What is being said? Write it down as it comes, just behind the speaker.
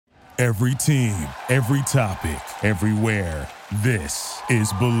Every team, every topic, everywhere. This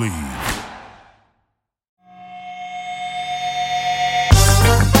is Believe.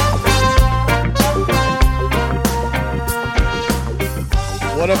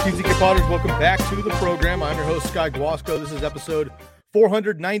 What up, TCK Potters? Welcome back to the program. I'm your host, Sky Guasco. This is episode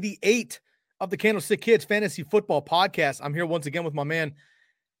 498 of the Candlestick Kids Fantasy Football Podcast. I'm here once again with my man,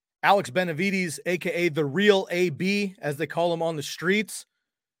 Alex Benevides, a.k.a. the real AB, as they call him on the streets.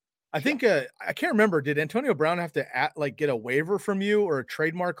 I think, I can't remember, did Antonio Brown have to get a waiver from you or a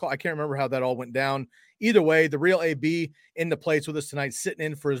trademark call? I can't remember how that all went down. Either way, the real AB in the place with us tonight, sitting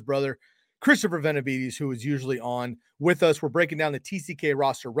in for his brother, Christopher Benevides, who is usually on with us. We're breaking down the TCK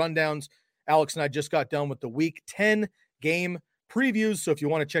roster rundowns. Alex and I just got done with the Week 10 game previews, so if you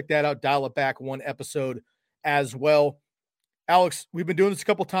want to check that out, dial it back one episode as well. Alex, we've been doing this a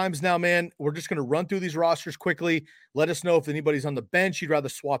couple times now, man. We're just going to run through these rosters quickly. Let us know if anybody's on the bench you'd rather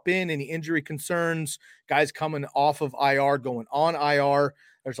swap in, any injury concerns, guys coming off of IR, going on IR.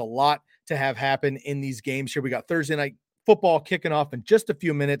 There's a lot to have happen in these games here. We got Thursday night football kicking off in just a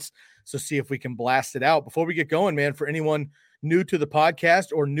few minutes, so see if we can blast it out. Before we get going, man, for anyone new to the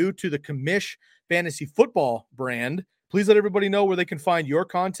podcast or new to the Commish Fantasy Football brand, please let everybody know where they can find your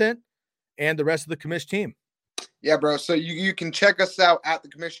content and the rest of the Commish team. Yeah, bro. So you can check us out at the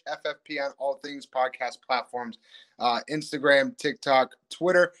Commish FFP on all things podcast platforms, Instagram, TikTok,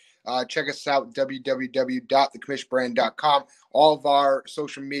 Twitter. Check us out, www.thecomishbrand.com. All of our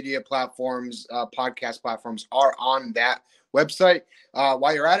social media platforms, podcast platforms are on that website.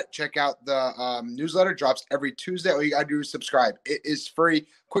 While you're at it, check out the newsletter. Drops every Tuesday. All you got to do is subscribe. It is free.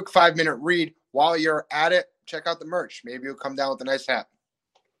 Quick 5-minute read. While you're at it, check out the merch. Maybe you'll come down with a nice hat.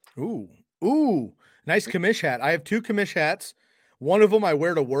 Ooh. Nice Commish hat. I have 2 Commish hats. One of them I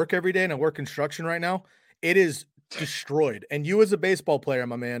wear to work every day, and I work construction right now. It is destroyed. And you as a baseball player,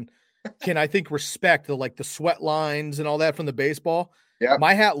 my man, can, I think, respect the sweat lines and all that from the baseball. Yeah.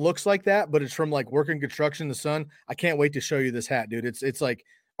 My hat looks like that, but it's from working construction in the sun. I can't wait to show you this hat, dude. It's like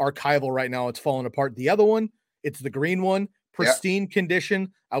archival right now. It's falling apart. The other one, it's the green one, pristine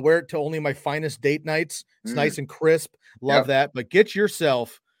condition. I wear it to only my finest date nights. It's nice and crisp. Love that. But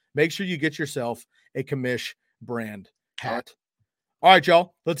make sure you get yourself a Commish brand hat. All right,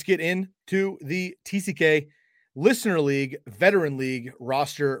 y'all, let's get into the TCK Listener League, Veteran League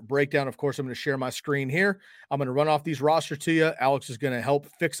roster breakdown. Of course, I'm going to share my screen here. I'm going to run off these rosters to you. Alex is going to help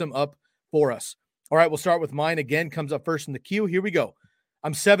fix them up for us. All right, we'll start with mine again. Comes up first in the queue. Here we go.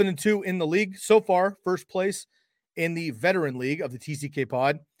 I'm 7-2 in the league so far. First place in the Veteran League of the TCK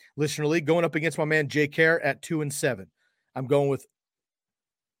Pod Listener League, going up against my man Jay Care at 2-7. I'm going with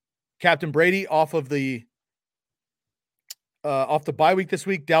Captain Brady off the bye week this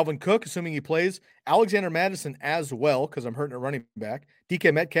week. Dalvin Cook, assuming he plays. Alexander Madison as well, because I'm hurting a running back.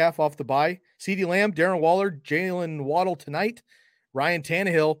 DK Metcalf off the bye. CeeDee Lamb, Darren Waller, Jalen Waddle tonight. Ryan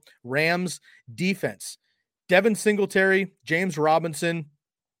Tannehill, Rams defense. Devin Singletary, James Robinson,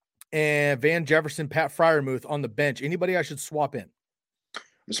 and Van Jefferson, Pat Freiermuth on the bench. Anybody I should swap in?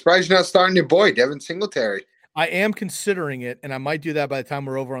 I'm surprised you're not starting your boy, Devin Singletary. I am considering it, and I might do that by the time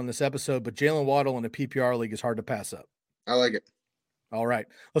we're over on this episode, but Jalen Waddle in a PPR league is hard to pass up. I like it. All right.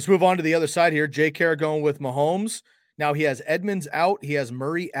 Let's move on to the other side here. Jay Care going with Mahomes. Now he has Edmonds out. He has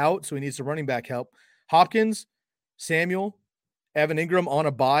Murray out, so he needs some running back help. Hopkins, Samuel, Evan Ingram on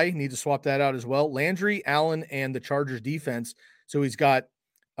a bye. Need to swap that out as well. Landry, Allen, and the Chargers defense. So he's got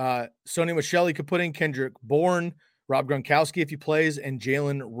Sony Michel he could put in, Kendrick Bourne, Rob Gronkowski if he plays, and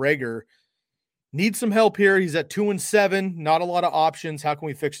Jalen Reagor. Needs some help here. He's at 2-7. Not a lot of options. How can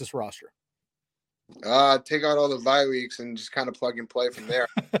we fix this roster? Take out all the bye weeks and just kind of plug and play from there.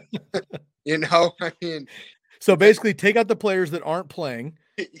 So basically take out the players that aren't playing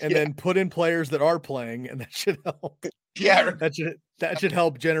and then put in players that are playing, and that should help. Yeah. That should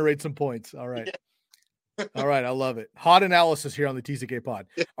help generate some points. All right. Yeah. All right. I love it. Hot analysis here on the TCK pod.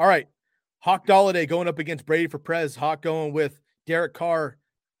 All right. Hawk Galladay going up against Brady for Prez. Hawk going with Derek Carr,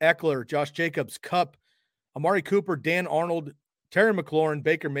 Eckler, Josh Jacobs, Kupp, Amari Cooper, Dan Arnold, Terry McLaurin,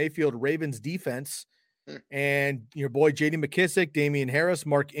 Baker Mayfield, Ravens defense, and your boy J.D. McKissick, Damian Harris,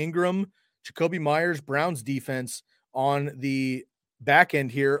 Mark Ingram, Jacoby Myers, Browns defense on the back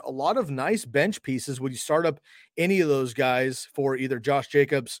end here. A lot of nice bench pieces. Would you start up any of those guys for either Josh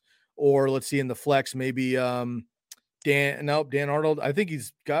Jacobs or let's see in the flex, maybe Dan Arnold? I think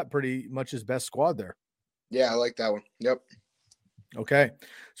he's got pretty much his best squad there. Yeah, I like that one. Yep. Okay.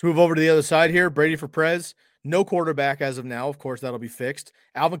 Let's move over to the other side here. Brady for Prez. No quarterback as of now. Of course, that'll be fixed.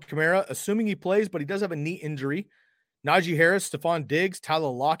 Alvin Kamara, assuming he plays, but he does have a knee injury. Najee Harris, Stephon Diggs,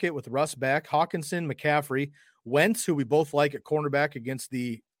 Tyler Lockett with Russ back, Hawkinson, McCaffrey, Wentz, who we both like at cornerback against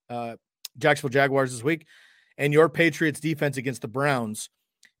the Jacksonville Jaguars this week, and your Patriots defense against the Browns.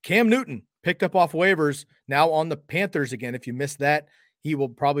 Cam Newton picked up off waivers, now on the Panthers again. If you missed that, he will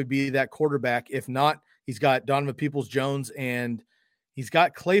probably be that quarterback. If not, he's got Donovan Peoples-Jones and he's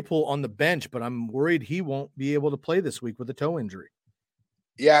got Claypool on the bench, but I'm worried he won't be able to play this week with a toe injury.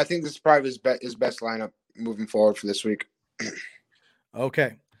 Yeah, I think this is probably his best lineup moving forward for this week.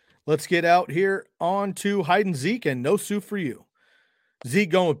 Okay, let's get out here on to Hyde and Zeke, and no Sue for you.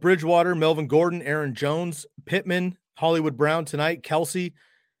 Zeke going with Bridgewater, Melvin Gordon, Aaron Jones, Pittman, Hollywood Brown tonight, Kelsey,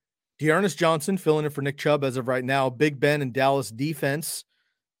 Dearness Johnson filling in for Nick Chubb as of right now, Big Ben and Dallas defense.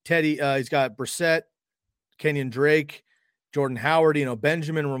 Teddy, he's got Brissett, Kenyon Drake, Jordan Howard,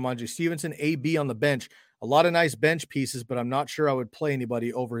 Benjamin, Ramondre Stevenson, AB on the bench. A lot of nice bench pieces, but I'm not sure I would play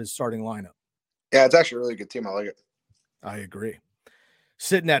anybody over his starting lineup. Yeah, it's actually a really good team. I like it. I agree.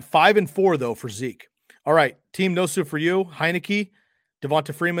 Sitting at 5-4, though, for Zeke. All right, team no soup for you. Heineke,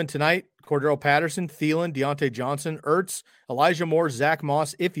 Devonta Freeman tonight, Cordero Patterson, Thielen, Deontay Johnson, Ertz, Elijah Moore, Zach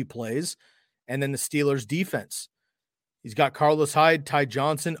Moss, if he plays, and then the Steelers defense. He's got Carlos Hyde, Ty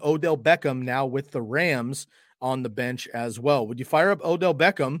Johnson, Odell Beckham now with the Rams on the bench as well. Would you fire up Odell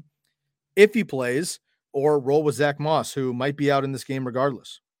Beckham if he plays, or roll with Zach Moss, who might be out in this game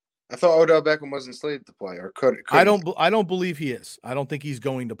regardless? I thought Odell Beckham wasn't slated to play, or could. I don't believe he is. I don't think he's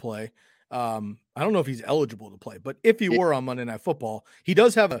going to play. I don't know if he's eligible to play, but if he were on Monday Night Football, he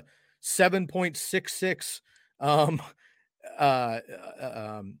does have a 7.66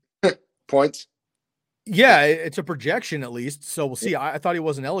 points. Yeah, it's a projection at least. So we'll see. I thought he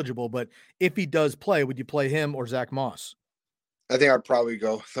wasn't eligible, but if he does play, would you play him or Zach Moss? I think I'd probably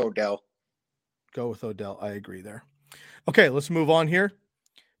go with Odell. Go with Odell. I agree there. Okay, let's move on here.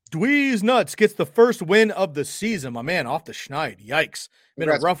 Dweez Nuts gets the first win of the season. My man off the schneid. Yikes. Been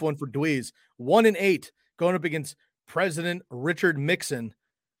a rough one for Dweez. 1-8 going up against President Richard Mixon.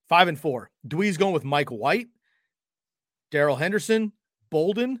 5-4. Dweez going with Mike White, Darrell Henderson,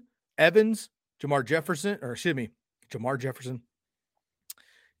 Bolden, Evans, Jamar Jefferson,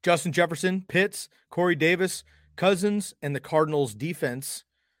 Justin Jefferson, Pitts, Corey Davis, Cousins, and the Cardinals defense.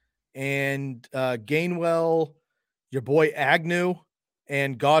 And Gainwell, your boy Agnew,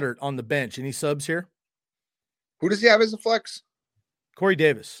 and Goddard on the bench. Any subs here? Who does he have as a flex? Corey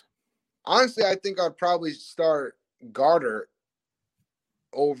Davis. Honestly, I think I'd probably start Goddard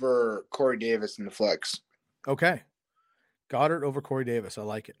over Corey Davis in the flex. Okay. Goddard over Corey Davis. I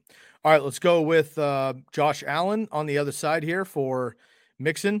like it. All right, let's go with Josh Allen on the other side here for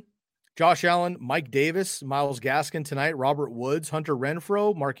Mixon. Josh Allen, Mike Davis, Myles Gaskin tonight, Robert Woods, Hunter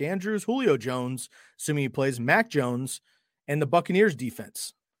Renfrow, Mark Andrews, Julio Jones, assuming he plays, Mac Jones, and the Buccaneers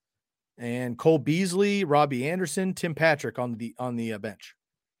defense. And Cole Beasley, Robbie Anderson, Tim Patrick on the bench.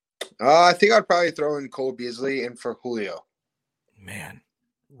 I think I'd probably throw in Cole Beasley in for Julio. Man,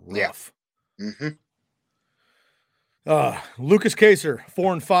 rough. Yeah. Mm-hmm. Lucas Kaser,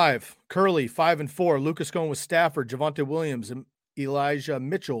 4-5. Curley, 5-4. Lucas going with Stafford, Javonte Williams, Elijah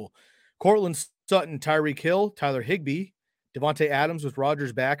Mitchell, Cortland Sutton, Tyreek Hill, Tyler Higbee, Devontae Adams with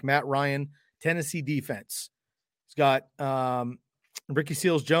Rodgers back, Matt Ryan, Tennessee defense. He's got Ricky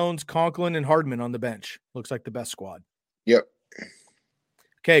Seals-Jones, Conklin, and Hardman on the bench. Looks like the best squad. Yep.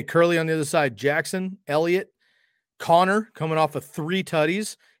 Okay, Curley on the other side, Jackson, Elliott, Connor coming off of 3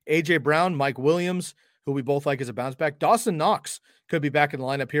 tutties, A.J. Brown, Mike Williams, who we both like as a bounce back. Dawson Knox could be back in the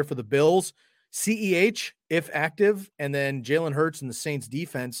lineup here for the Bills. CEH, if active, and then Jalen Hurts in the Saints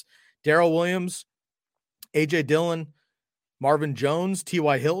defense. Darrell Williams, A.J. Dillon, Marvin Jones,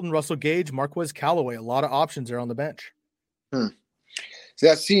 T.Y. Hilton, Russell Gage, Marquez Callaway. A lot of options there on the bench. So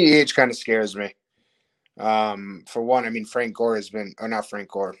that CEH kind of scares me. For one, I mean, Frank Gore has been, or not Frank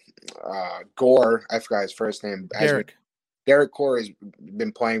Gore, Gore, I forgot his first name. Derek Gore has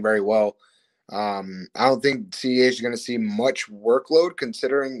been playing very well. I don't think CEH is going to see much workload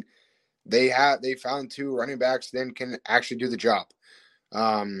considering they found 2 running backs then can actually do the job.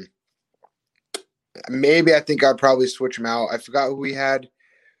 Maybe I think I'd probably switch him out. I forgot who we had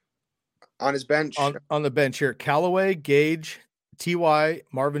on his bench. On the bench here, Callaway, Gage, T.Y.,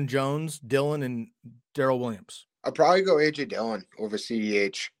 Marvin Jones, Dillon, and Darrell Williams. I'd probably go A.J. Dillon over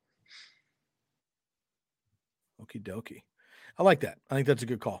CEH. Okie dokie. I like that. I think that's a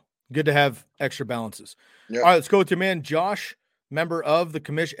good call. Good to have extra balances. Yep. All right, let's go with your man, Josh, member of the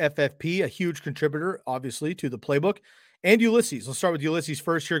Commish FFP, a huge contributor, obviously, to the playbook. And Ulysses. Let's start with Ulysses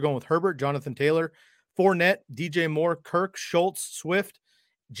first here, going with Herbert, Jonathan Taylor, Fournette, DJ Moore, Kirk, Schultz, Swift,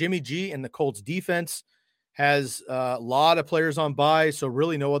 Jimmy G, and the Colts defense has a lot of players on bye, so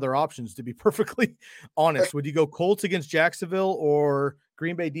really no other options, to be perfectly honest. Would you go Colts against Jacksonville or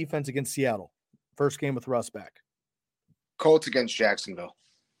Green Bay defense against Seattle? First game with Russ back. Colts against Jacksonville.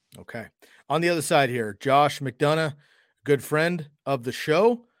 Okay. On the other side here, Josh McDonough, good friend of the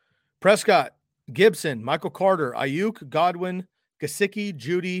show. Prescott, Gibson, Michael Carter, Ayuk, Godwin, Gesicki,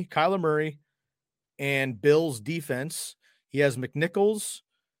 Judy, Kyler Murray, and Bills defense. He has McNichols,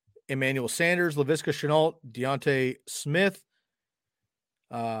 Emmanuel Sanders, Laviska Shenault, Deontay Smith,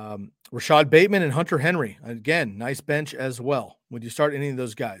 Rashad Bateman, and Hunter Henry. Again, nice bench as well. Would you start any of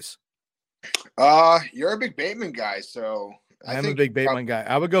those guys? You're a big Bateman guy, so I am a big Bateman guy.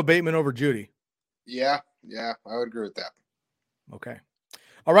 I would go Bateman over Judy. Yeah, I would agree with that. Okay.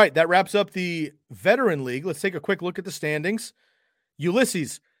 All right, that wraps up the Veteran League. Let's take a quick look at the standings.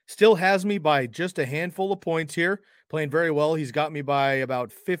 Ulysses still has me by just a handful of points here, playing very well. He's got me by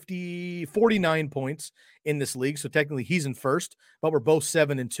about 49 points in this league, so technically he's in first, but we're both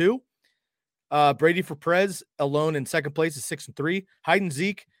 7-2. Brady for Prez alone in second place is 6-3. Hyde and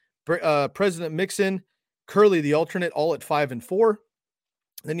Zeke, President Mixon, Curly the alternate, all at 5-4.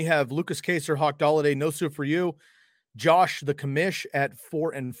 Then you have Lucas Kaser, Hawk Dalladay, no soup for you. Josh the Commish at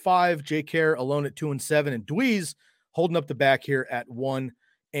 4-5. J Care alone at 2-7, and Dweez holding up the back here at 1-8.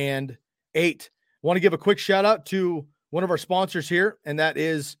 Want to give a quick shout out to one of our sponsors here, and that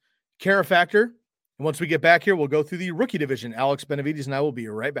is Cara Factor. And once we get back here, we'll go through the rookie division. Alex Benevides and I will be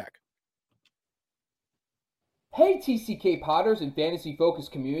right back. Hey TCK Potters and Fantasy Focus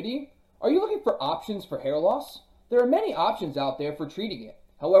community, are you looking for options for hair loss? There are many options out there for treating it.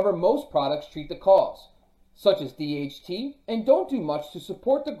 However, most products treat the cause, such as DHT, and don't do much to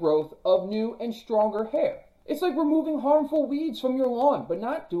support the growth of new and stronger hair. It's like removing harmful weeds from your lawn, but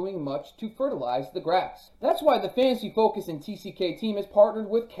not doing much to fertilize the grass. That's why the Fantasy Focus and TCK team has partnered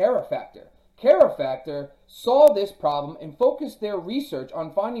with Cara Factor. Cara Factor saw this problem and focused their research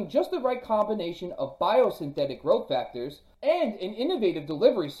on finding just the right combination of biosynthetic growth factors and an innovative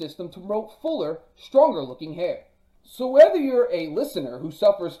delivery system to promote fuller, stronger looking hair. So whether you're a listener who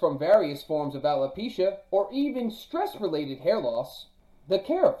suffers from various forms of alopecia or even stress-related hair loss, the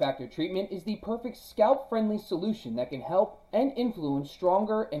Cara Factor treatment is the perfect scalp-friendly solution that can help and influence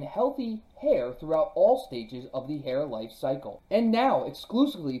stronger and healthy hair throughout all stages of the hair life cycle. And now,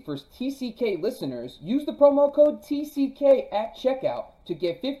 exclusively for TCK listeners, use the promo code TCK at checkout to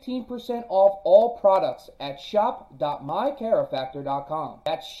get 15% off all products at shop.mycarafactor.com.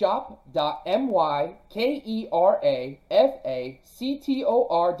 That's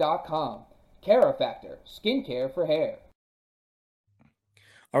shop.mycarafactor.com. Cara Factor, skincare for hair.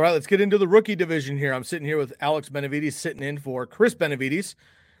 All right, let's get into the rookie division here. I'm sitting here with Alex Benevides sitting in for Chris Benevides.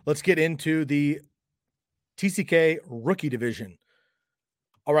 Let's get into the TCK rookie division.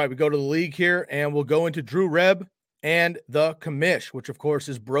 All right, we go to the league here, and we'll go into Drew Reb and the Commish, which, of course,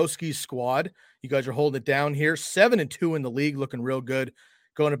 is Broski's squad. You guys are holding it down here. 7-2 in the league, looking real good.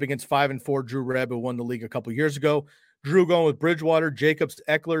 Going up against 5-4 Drew Reb, who won the league a couple years ago. Drew going with Bridgewater, Jacobs,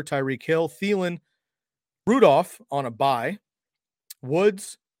 Eckler, Tyreek Hill, Thielen, Rudolph on a bye.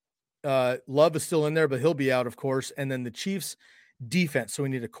 Woods, Love is still in there, but he'll be out, of course. And then the Chiefs defense. So we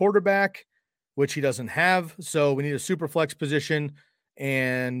need a quarterback, which he doesn't have. So we need a super flex position.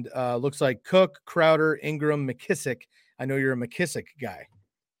 And looks like Cook, Crowder, Ingram, McKissick. I know you're a McKissick guy.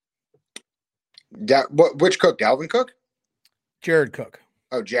 Which Cook? Dalvin Cook? Jared Cook.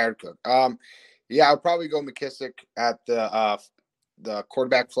 Oh, Jared Cook. Yeah, I'll probably go McKissick at the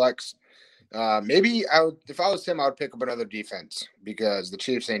quarterback flex. Maybe if I was him, I would pick up another defense because the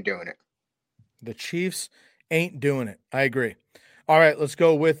Chiefs ain't doing it. The Chiefs ain't doing it. I agree. All right, let's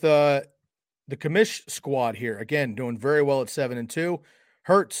go with the Commish squad here. Again, doing very well at 7-2.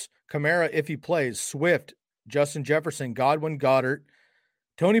 Hurts, Kamara, if he plays, Swift, Justin Jefferson, Godwin, Goddard,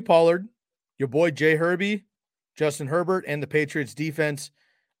 Tony Pollard, your boy Jay Herbie, Justin Herbert, and the Patriots defense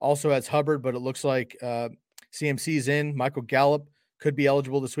also has Hubbard, but it looks like CMC's in. Michael Gallup could be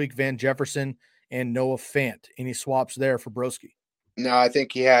eligible this week. Van Jefferson and Noah Fant. Any swaps there for Broski? No, I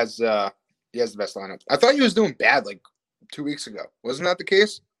think he has the best lineup. I thought he was doing bad like 2 weeks ago. Wasn't that the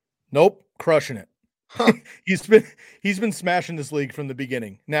case? Nope, crushing it. Huh. He's been smashing this league from the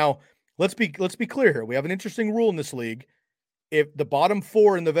beginning. Now, let's be clear here. We have an interesting rule in this league. If the bottom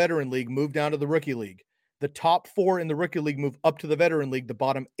 4 in the veteran league move down to the rookie league, the top 4 in the rookie league move up to the veteran league. The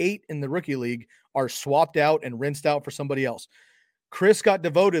bottom 8 in the rookie league are swapped out and rinsed out for somebody else. Chris got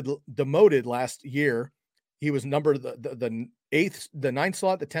demoted last year. He was numbered the 9th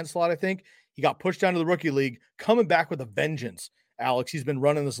slot, the 10th slot, I think. He got pushed down to the rookie league, coming back with a vengeance. Alex, he's been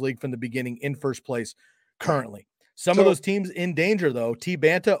running this league from the beginning in first place currently. Some of those teams in danger, though. T.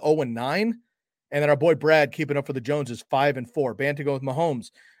 Banta, 0-9. And then our boy Brad keeping up for the Joneses, 5-4. Banta go with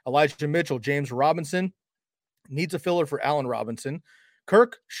Mahomes. Elijah Mitchell, James Robinson. Needs a filler for Allen Robinson.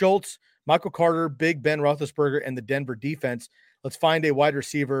 Kirk, Schultz, Michael Carter, Big Ben Roethlisberger, and the Denver defense. Let's find a wide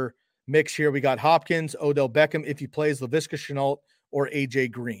receiver mix here. We got Hopkins, Odell Beckham, if he plays, Laviska Shenault, or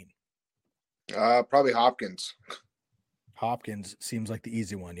AJ Green. Probably Hopkins. Hopkins seems like the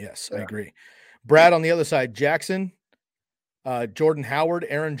easy one. Yes, Yeah. I agree. Brad on the other side, Jackson, Jordan Howard,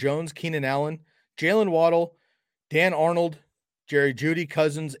 Aaron Jones, Keenan Allen, Jalen Waddle, Dan Arnold, Jerry Jeudy,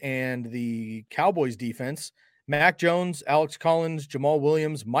 Cousins, and the Cowboys defense. Mac Jones, Alex Collins, Jamal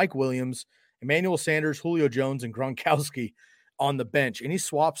Williams, Mike Williams, Emmanuel Sanders, Julio Jones, and Gronkowski on the bench. Any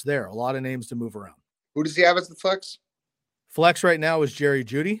swaps there? A lot of names to move around. Who does he have as the flex? Flex right now is Jerry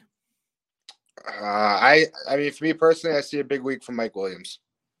Jeudy. I mean, for me personally, I see a big week from Mike Williams.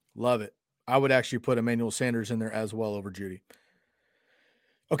 Love it. I would actually put Emmanuel Sanders in there as well over Jeudy.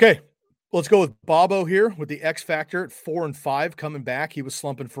 Okay, let's go with Bobo here with the X Factor at 4-5 coming back. He was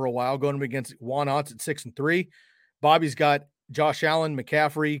slumping for a while, going up against Juan Otts at 6-3. Bobby's got Josh Allen,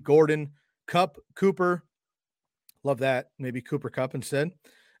 McCaffrey, Gordon, Kupp, Cooper. Love that. Maybe Cooper Kupp instead.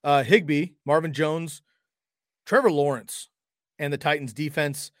 Higbee, Marvin Jones, Trevor Lawrence, and the Titans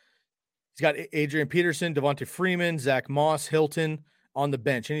defense. He's got Adrian Peterson, Devontae Freeman, Zach Moss, Hilton on the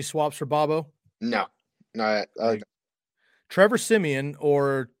bench. Any swaps for Bobo? No. I like that. Trevor Siemian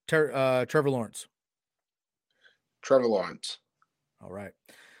or Trevor Lawrence? Trevor Lawrence. All right.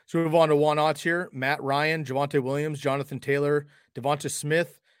 So we move on to Juan Otts here. Matt Ryan, Javonte Williams, Jonathan Taylor, Devonta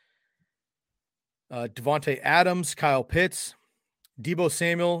Smith, Devontae Adams, Kyle Pitts, Deebo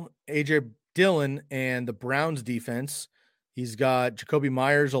Samuel, AJ Dillon, and the Browns defense. He's got Jacoby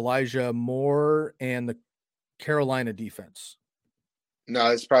Myers, Elijah Moore, and the Carolina defense. No,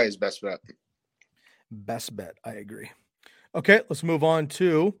 that's probably his best bet. Best bet. I agree. Okay, let's move on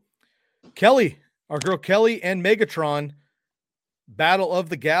to Kelly, our girl Kelly and Megatron. Battle of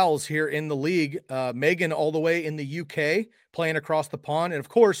the gals here in the league. Megan all the way in the UK playing across the pond. And of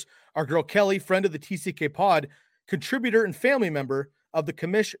course, our girl Kelly, friend of the TCK pod, contributor and family member of the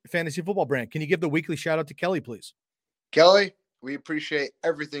Commish Fantasy Football brand. Can you give the weekly shout out to Kelly, please? Kelly, we appreciate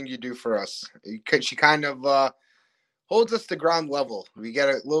everything you do for us. She kind of holds us to ground level. We get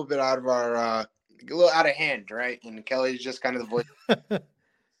a little bit out of our, a little out of hand, right? And Kelly's just kind of the voice.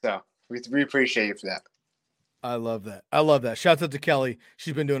 So we appreciate you for that. I love that. I love that. Shouts out to Kelly.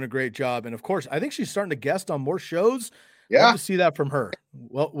 She's been doing a great job. And of course, I think she's starting to guest on more shows. Yeah. Love to see that from her.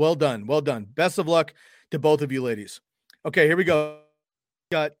 Well done. Well done. Best of luck to both of you ladies. Okay, here we go.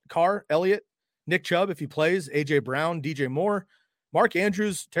 Got Carr, Elliott, Nick Chubb, if he plays, AJ Brown, DJ Moore, Mark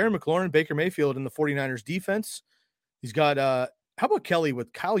Andrews, Terry McLaurin, Baker Mayfield in the 49ers defense. He's got, how about Kelly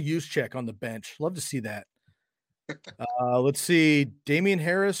with Kyle Juszczyk on the bench? Love to see that. Let's see. Damian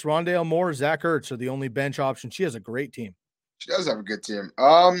Harris, Rondale Moore, Zach Ertz are the only bench options. She has a great team. She does have a good team.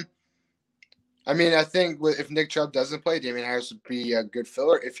 I mean, I think if Nick Chubb doesn't play, Damian Harris would be a good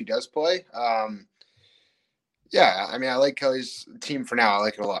filler if he does play. Yeah, I mean, I like Kelly's team for now. I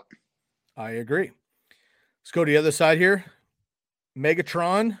like it a lot. I agree. Let's go to the other side here.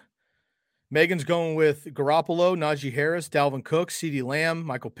 Megatron. Megan's going with Garoppolo, Najee Harris, Dalvin Cook, CeeDee Lamb,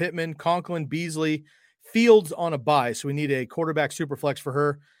 Michael Pittman, Conklin, Beasley, Fields on a bye. So we need a quarterback super flex for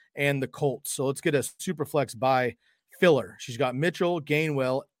her and the Colts. So let's get a super flex bye filler. She's got Mitchell,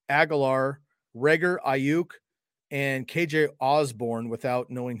 Gainwell, Aguilar, Reagor, Ayuk, and KJ Osborne. Without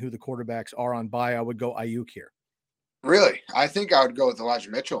knowing who the quarterbacks are on bye, I would go Ayuk here. Really? I think I would go with Elijah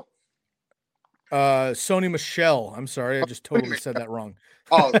Mitchell. Sony Michel. I'm sorry. I just totally said that wrong.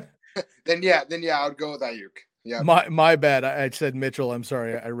 Oh, then yeah, I would go with Ayuk. Yeah. My bad. I said Mitchell. I'm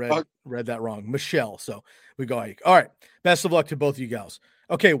sorry. I read that wrong. Michelle. So we go Ayuk. All right. Best of luck to both of you gals.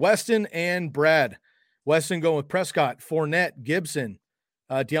 Okay. Weston and Brad. Weston going with Prescott, Fournette, Gibson,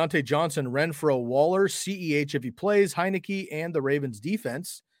 Deontay Johnson, Renfro, Waller, CEH if he plays, Heineke, and the Ravens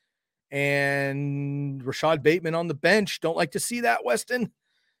defense. And Rashad Bateman on the bench. Don't like to see that, Weston.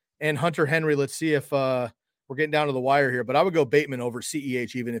 And Hunter Henry. Let's see if we're getting down to the wire here. But I would go Bateman over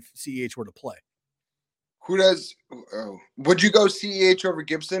CEH even if CEH were to play. Who does? Oh, would you go CEH over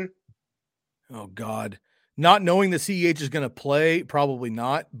Gibson? Oh, God. Not knowing the CEH is going to play, probably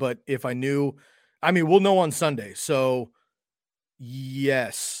not. But if I knew, I mean, we'll know on Sunday. So,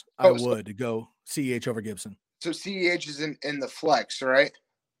 yes, I would go CEH over Gibson. So CEH is in the flex, right?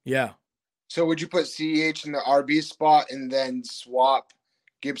 Yeah. So would you put CEH in the RB spot and then swap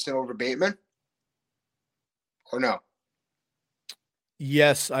Gibson over Bateman? Or no?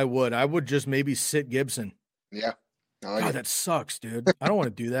 Yes, I would. I would just maybe sit Gibson. Yeah. God, that sucks, dude. I don't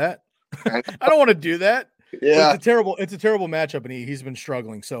want to do that. I don't want to do that. Yeah. It's a terrible matchup, and he's been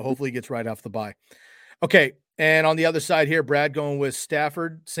struggling. So hopefully he gets right off the bye. Okay. And on the other side here, Brad going with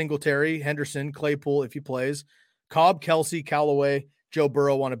Stafford, Singletary, Henderson, Claypool if he plays, Cobb, Kelsey, Callaway, Joe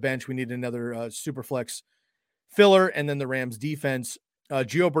Burrow on a bench. We need another super flex filler, and then the Rams defense.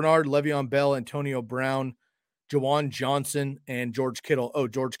 Gio Bernard, Le'Veon Bell, Antonio Brown, Jawan Johnson, and George Kittle. Oh,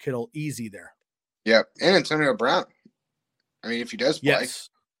 George Kittle, easy there. Yep, and Antonio Brown. I mean, if he does play. Yes.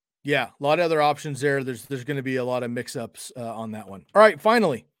 Yeah, a lot of other options there. There's going to be a lot of mix-ups on that one. All right,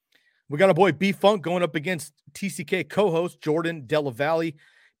 finally, we got a boy B-Funk going up against TCK co-host Jordan Della Valle.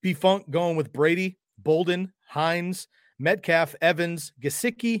 B-Funk going with Brady, Bolden, Hines, Metcalf, Evans,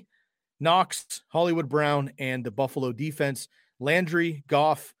 Gesicki, Knox, Hollywood Brown, and the Buffalo defense. Landry,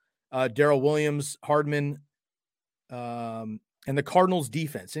 Goff, Darrell Williams, Hardman, and the Cardinals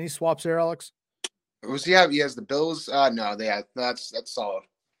defense. Any swaps there, Alex? Who's he have? He has the Bills. No, they have. That's solid.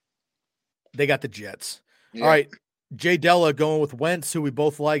 They got the Jets. Yeah. All right. Jay Della going with Wentz, who we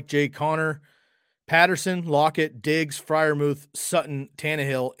both like. Jay Connor, Patterson, Lockett, Diggs, Freiermuth, Sutton,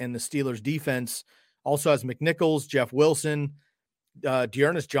 Tannehill, and the Steelers defense. Also has McNichols, Jeff Wilson,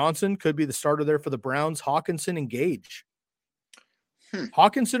 Dearness Johnson could be the starter there for the Browns. Hawkinson and Gage.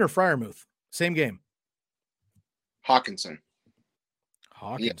 Hawkinson or Freiermuth? Same game. Hawkinson.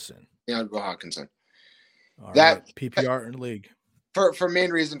 Yeah, I'd go Hawkinson. All right. PPR in the league. For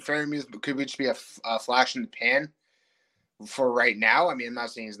main reason, Freiermuth could just be a flash in the pan for right now. I mean, I'm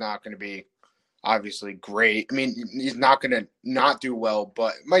not saying he's not going to be obviously great. I mean, he's not going to not do well,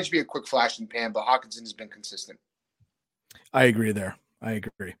 but it might just be a quick flash in the pan. But Hawkinson has been consistent. I agree there. I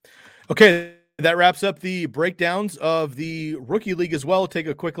agree. Okay, that wraps up the breakdowns of the rookie league as well. Take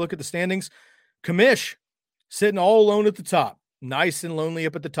a quick look at the standings. Kamish sitting all alone at the top. Nice and lonely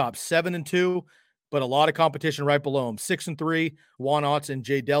up at the top. 7-2, but a lot of competition right below him. 6-3, Juan Otts and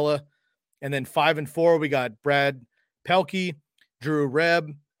Jay Della. And then 5-4, we got Brad Pelkey, Drew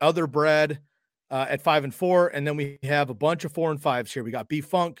Reb, other Brad at 5-4. And then we have a bunch of 4 and 5s here. We got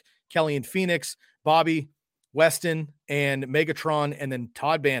B-Funk, Kelly and Phoenix, Bobby, Weston, and Megatron, and then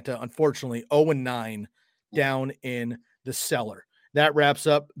Todd Banta, unfortunately, 0-9 down in the cellar. That wraps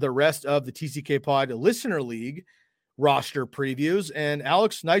up the rest of the TCK Pod Listener League roster previews. And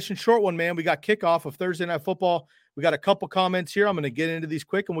Alex, nice and short one, man. We got kickoff of Thursday Night Football. We got a couple comments here. I'm going to get into these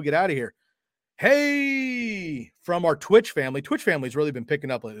quick and we'll get out of here. Hey, from our Twitch family. Twitch family's really been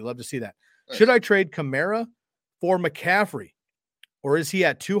picking up lately. Love to see that. Nice. Should I trade Kamara for McCaffrey? Or is he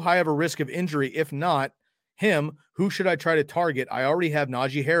at too high of a risk of injury? If not him, who should I try to target? I already have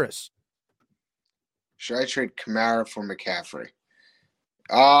Najee Harris. Should I trade Kamara for McCaffrey?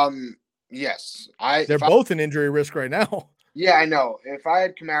 Yes. They're both an injury risk right now. Yeah, I know. If I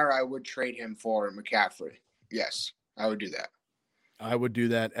had Kamara, I would trade him for McCaffrey. Yes, I would do that. I would do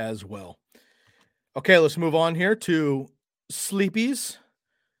that as well. Okay, let's move on here to Sleepies.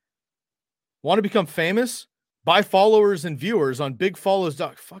 Want to become famous? Buy followers and viewers on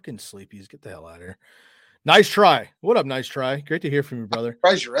bigfollows. Fucking Sleepies, get the hell out of here. Nice try. What up, nice try? Great to hear from you, brother. I'm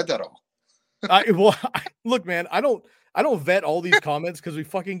surprised you read that all. Look, man, I don't vet all these comments because we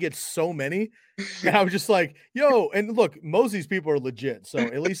fucking get so many. And I was just like, yo, and look, most of these people are legit. So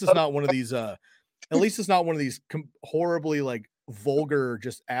at least it's not one of these, horribly like vulgar,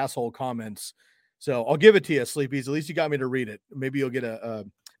 just asshole comments. So I'll give it to you, Sleepies. At least you got me to read it. Maybe you'll get a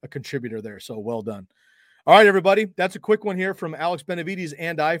contributor there. So well done. All right, everybody. That's a quick one here from Alex Benevides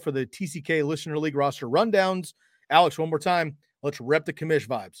and I for the TCK Listener League roster rundowns. Alex, one more time. Let's rep the commish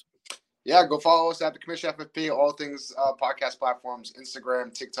vibes. Yeah, go follow us at the Commish FFP, all things podcast platforms,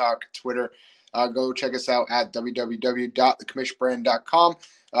 Instagram, TikTok, Twitter. Go check us out at www.thecomishbrand.com.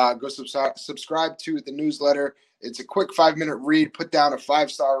 Go subscribe to the newsletter. It's a quick 5-minute read. Put down a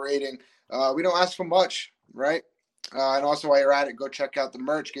 5-star rating. We don't ask for much, right? And also while you're at it, go check out the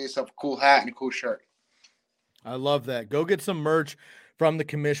merch. Get yourself a cool hat and a cool shirt. I love that. Go get some merch from the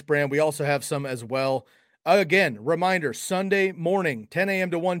Commish brand. We also have some as well. Again, reminder, Sunday morning, 10 a.m.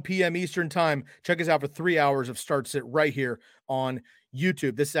 to 1 p.m. Eastern time. Check us out for 3 hours of Start Sit right here on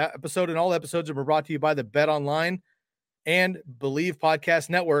YouTube. This episode and all episodes are brought to you by the Bet Online and Believe Podcast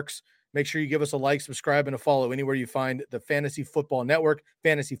Networks. Make sure you give us a like, subscribe, and a follow anywhere you find the Fantasy Football Network,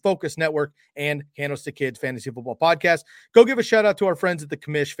 Fantasy Focus Network, and Candlestick Kids Fantasy Football Podcast. Go give a shout out to our friends at the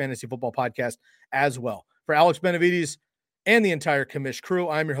Commish Fantasy Football Podcast as well. For Alex Benevides and the entire Commish crew,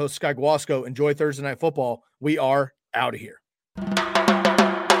 I'm your host, Sky Guasco. Enjoy Thursday Night Football. We are out of here.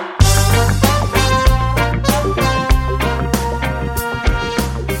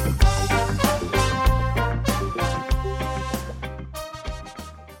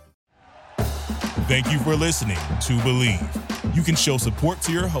 Thank you for listening to Believe. You can show support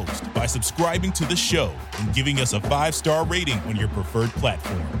to your host by subscribing to the show and giving us a 5-star rating on your preferred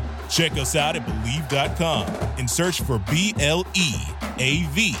platform. Check us out at Believe.com and search for BLEAV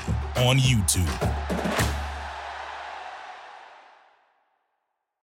on YouTube.